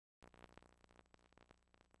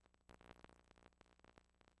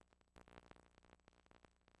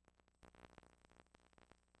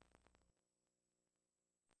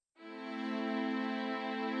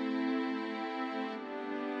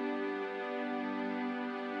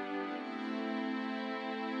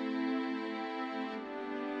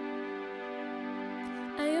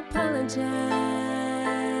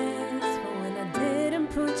apologize for when I didn't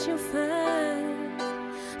put you first,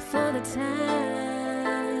 for the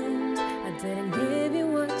times I didn't give you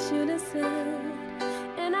what you deserved.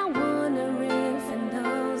 And I wonder if in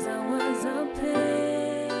those hours of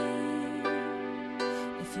pain,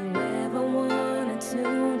 if you ever wanted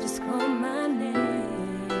to just call my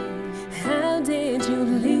name. How did you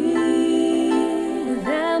leave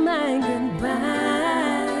without my goodbye?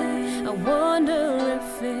 I wonder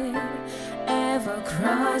if it ever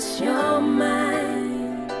crossed your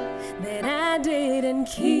mind that I didn't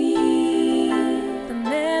keep the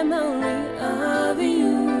memory of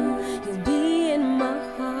you. You'll be in my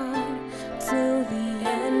heart till the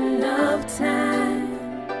end of time.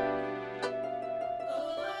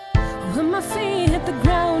 When my feet hit the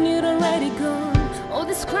ground, you'd already gone. Oh,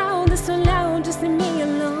 this crowd is so loud, just leave me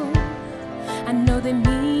alone. I know they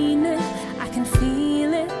mean it, I can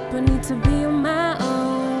feel it, but need to be on my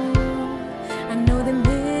own. I know they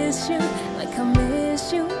miss you like I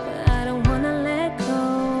miss you, but I don't wanna let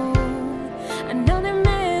go. I know they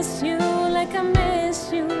miss you like I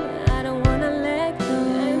miss you, but I don't wanna let go.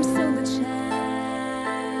 I'm still the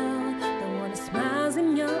child, the one that smiles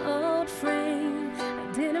in your old frame.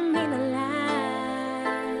 I didn't mean to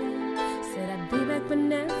lie, said I'd be back but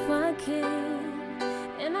never came.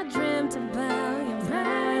 And I dreamt about your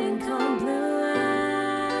bright and calm blue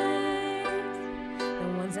eyes, the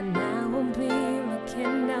ones that now will be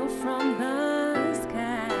looking down from the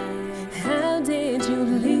sky. How did you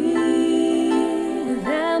leave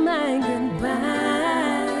without my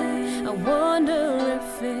goodbye? I wonder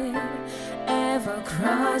if it ever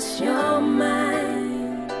crossed your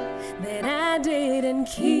mind that I didn't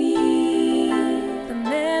keep the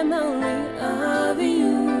memory of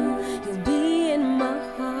you. You'll be in my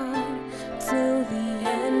heart till the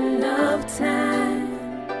end of time.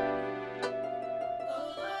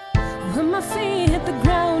 When my feet hit the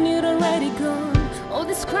ground, you'd already gone. Oh,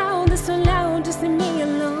 this crowd is so loud, just leave me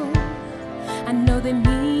alone. I know they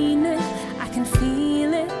mean it, I can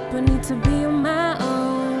feel it, but need to be on my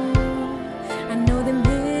own. I know they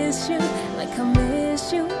miss you like I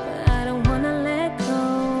miss you, but I don't wanna let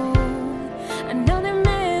go. I know they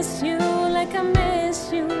miss you like I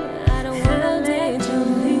miss you, but I don't wanna let go.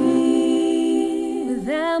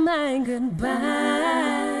 Without my goodbye,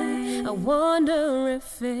 I wonder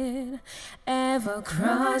if it ever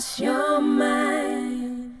crossed your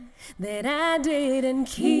mind that I didn't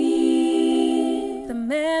keep the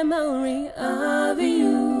memory of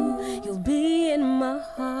you. You'll be in my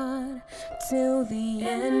heart till the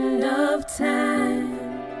end of time.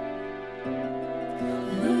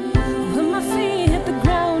 When my feet hit the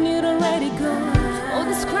ground, you'd already gone. Oh,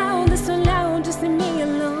 this crowd is so loud, just leave me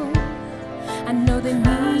alone. I know they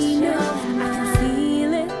mean it, I can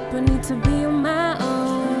feel it, but need to be on my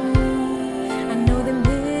own. I know they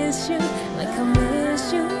miss you like I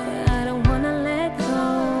miss you, but I don't wanna let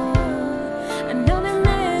go. I know they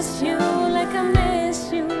miss you like I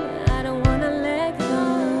miss you, but I don't wanna let go.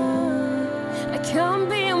 I can't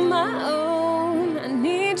be on my own, I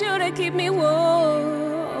need you to keep me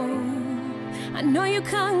warm. I know you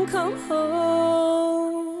can't come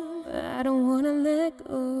home, but I don't wanna let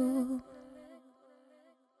go.